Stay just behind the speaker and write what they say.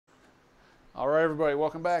All right, everybody,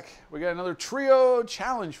 welcome back. We got another trio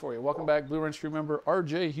challenge for you. Welcome back, Blue Run Stream member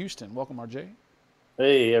RJ Houston. Welcome, RJ.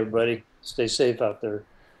 Hey, everybody. Stay safe out there.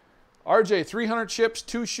 RJ, 300 chips,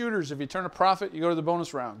 2 shooters. If you turn a profit, you go to the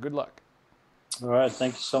bonus round. Good luck. All right.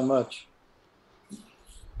 Thank you so much.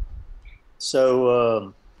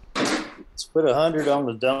 So let's put 100 on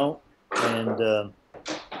the don't and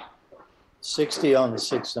 60 on the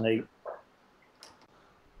 6 and 8.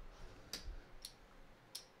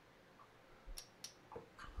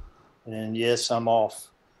 And yes, I'm off.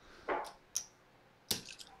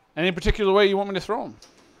 Any particular way you want me to throw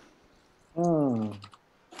them?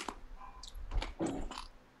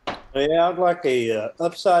 Yeah, I'd like a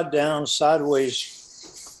upside down,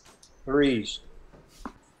 sideways threes.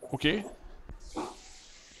 Okay.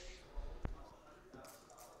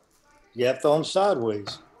 You have to throw them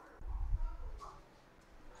sideways.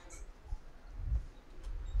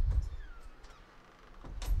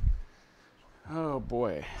 Oh,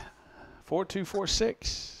 boy.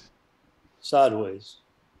 4246. Sideways.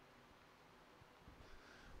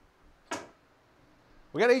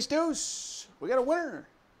 We got ace deuce. We got a winner.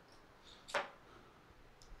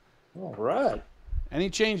 All right. Any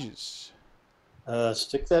changes?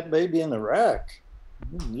 Stick that baby in the rack.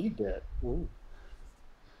 You need that. Ooh.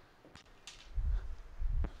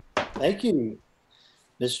 Thank you,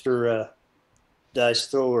 Mr. Dice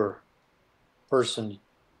Thrower person.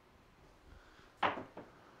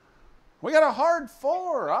 We got a hard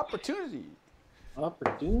 4 opportunity.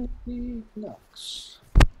 Opportunity knocks.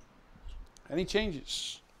 Any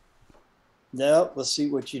changes? Now, let's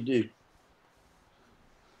see what you do.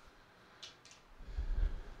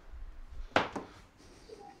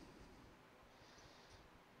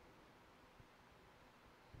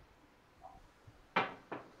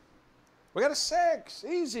 We got a 6.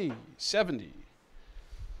 Easy. 70.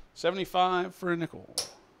 75 for a nickel.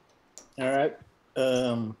 All right.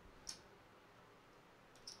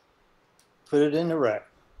 Put it in the rack.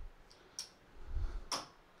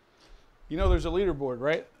 You know there's a leaderboard,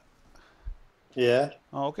 right? Yeah.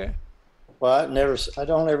 Oh, okay. Well, I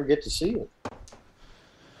don't ever get to see it.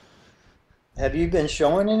 Have you been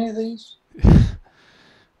showing any of these?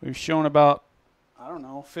 We've shown about, I don't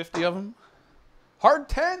know, 50 of them. Hard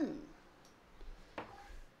 10.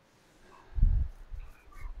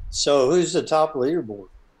 So who's the top leaderboard?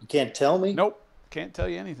 You can't tell me? Nope. Can't tell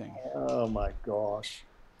you anything. Oh, my gosh.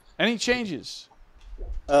 Any changes?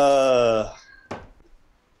 Okay,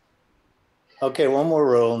 one more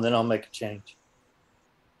roll, and then I'll make a change.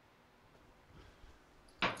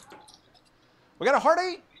 We got a hard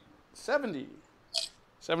 8. 70.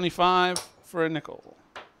 75 for a nickel.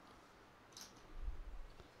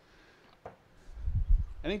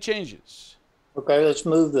 Any changes? Okay, let's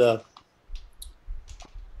move the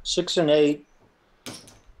 6 and 8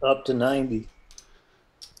 up to 90.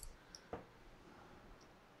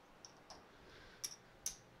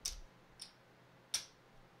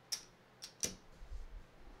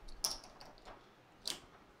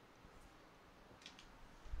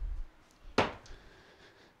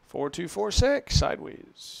 Four, 2, 4, 6.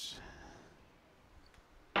 Sideways.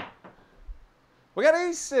 We got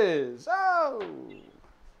aces. Oh.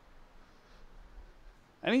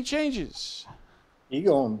 Any changes? Keep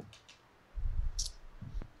going.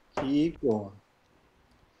 Keep going.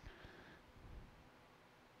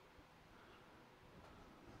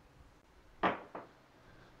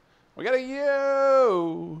 We got a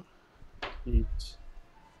yo. Keep.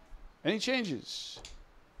 Any changes?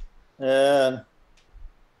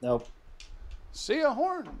 Nope. See a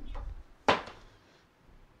horn.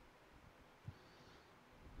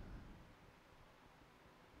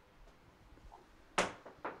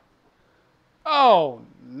 Oh,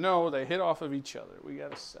 no, they hit off of each other. We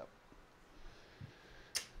got a 7.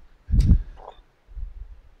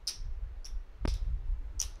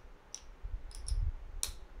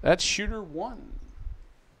 That's shooter 1.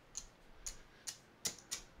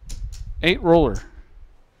 8 roller.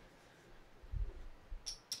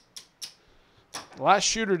 Last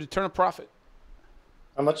shooter to turn a profit.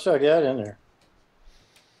 How much do I got in there?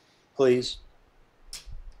 Please.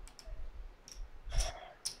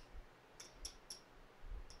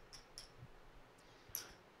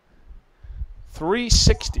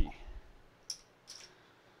 $360.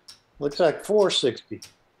 Looks like 460.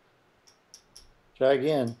 Try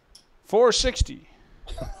again. 460.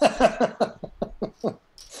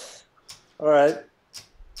 All right.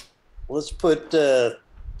 Let's put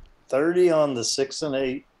 30 on the 6 and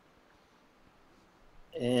 8.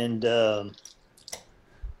 And okay,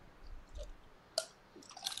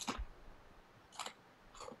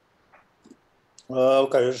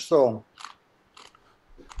 let's throw them.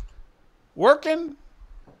 Working?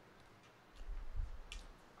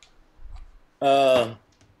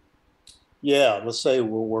 Yeah, let's say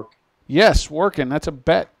we'll work. Yes, working. That's a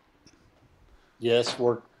bet. Yes,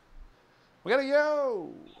 work. We got a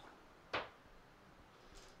yo.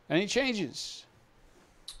 Any changes?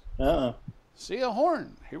 See a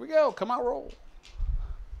horn. Here we go. Come out, roll.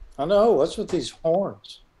 I know. What's with these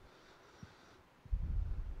horns?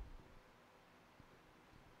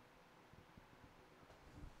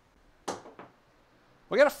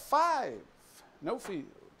 We got a 5. No field.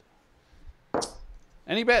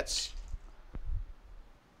 Any bets?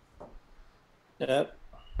 Yep.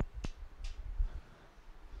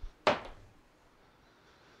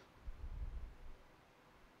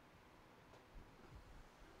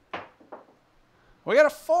 We got a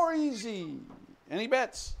 4 easy. Any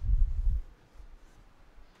bets?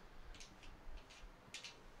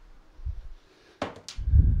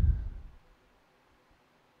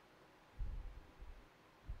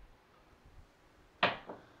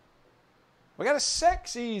 We got a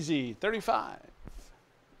 6 easy. 35.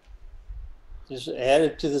 Just add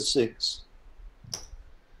it to the 6.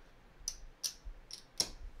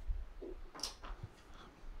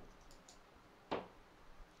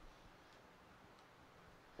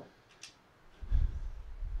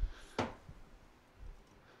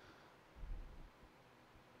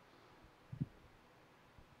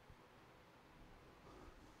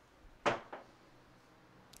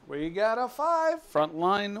 We got a 5.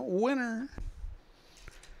 Frontline winner.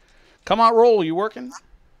 Come out, roll. You working?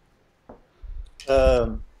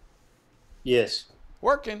 Yes.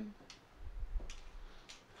 Working.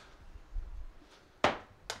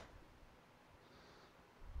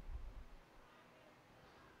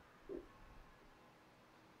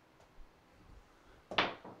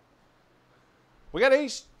 We got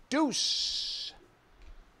ace deuce.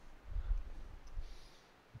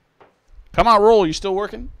 Come out, roll. You still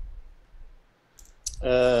working?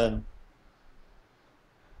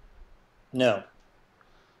 No.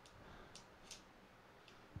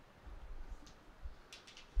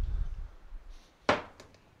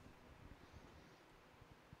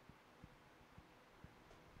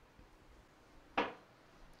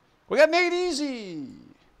 We got an 8 easy.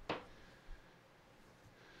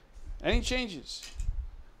 Any changes?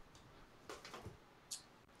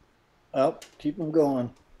 Oh, keep them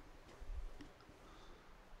going.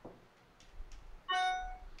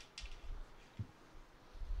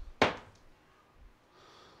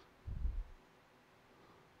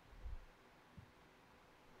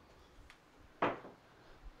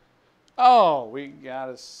 Oh, we got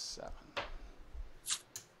a 7.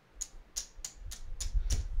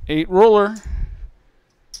 8 ruler.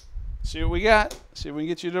 See what we got. See if we can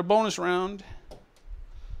get you to the bonus round.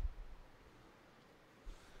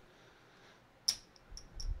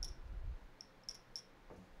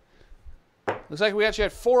 Looks like we got you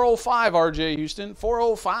at 405, RJ Houston.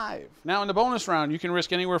 405. Now in the bonus round, you can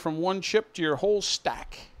risk anywhere from 1 chip to your whole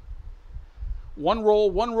stack. One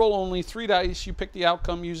roll only, 3 dice. You pick the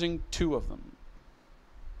outcome using 2 of them.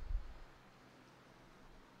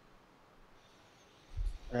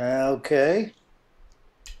 Okay.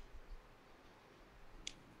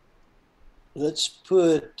 Let's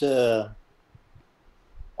put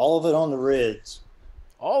all of it on the reds.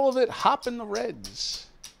 All of it hop in the reds.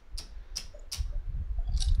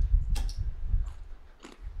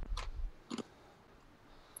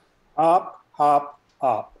 Hop, hop,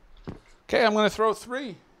 hop. Okay, I'm going to throw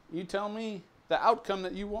 3. You tell me the outcome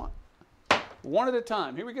that you want. 1 at a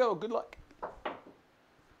time. Here we go. Good luck.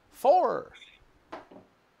 4.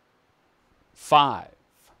 5.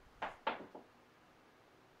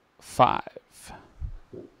 5.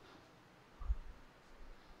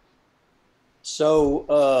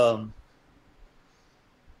 So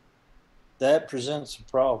that presents a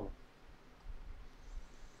problem.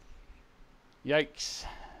 Yikes.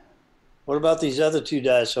 What about these other 2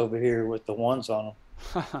 dice over here with the 1s on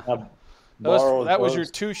them? That was your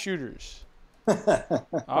 2 shooters. All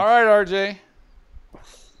right, RJ.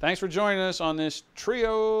 Thanks for joining us on this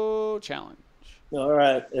trio challenge. All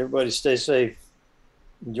right. Everybody stay safe.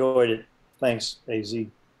 Enjoyed it. Thanks, AZ.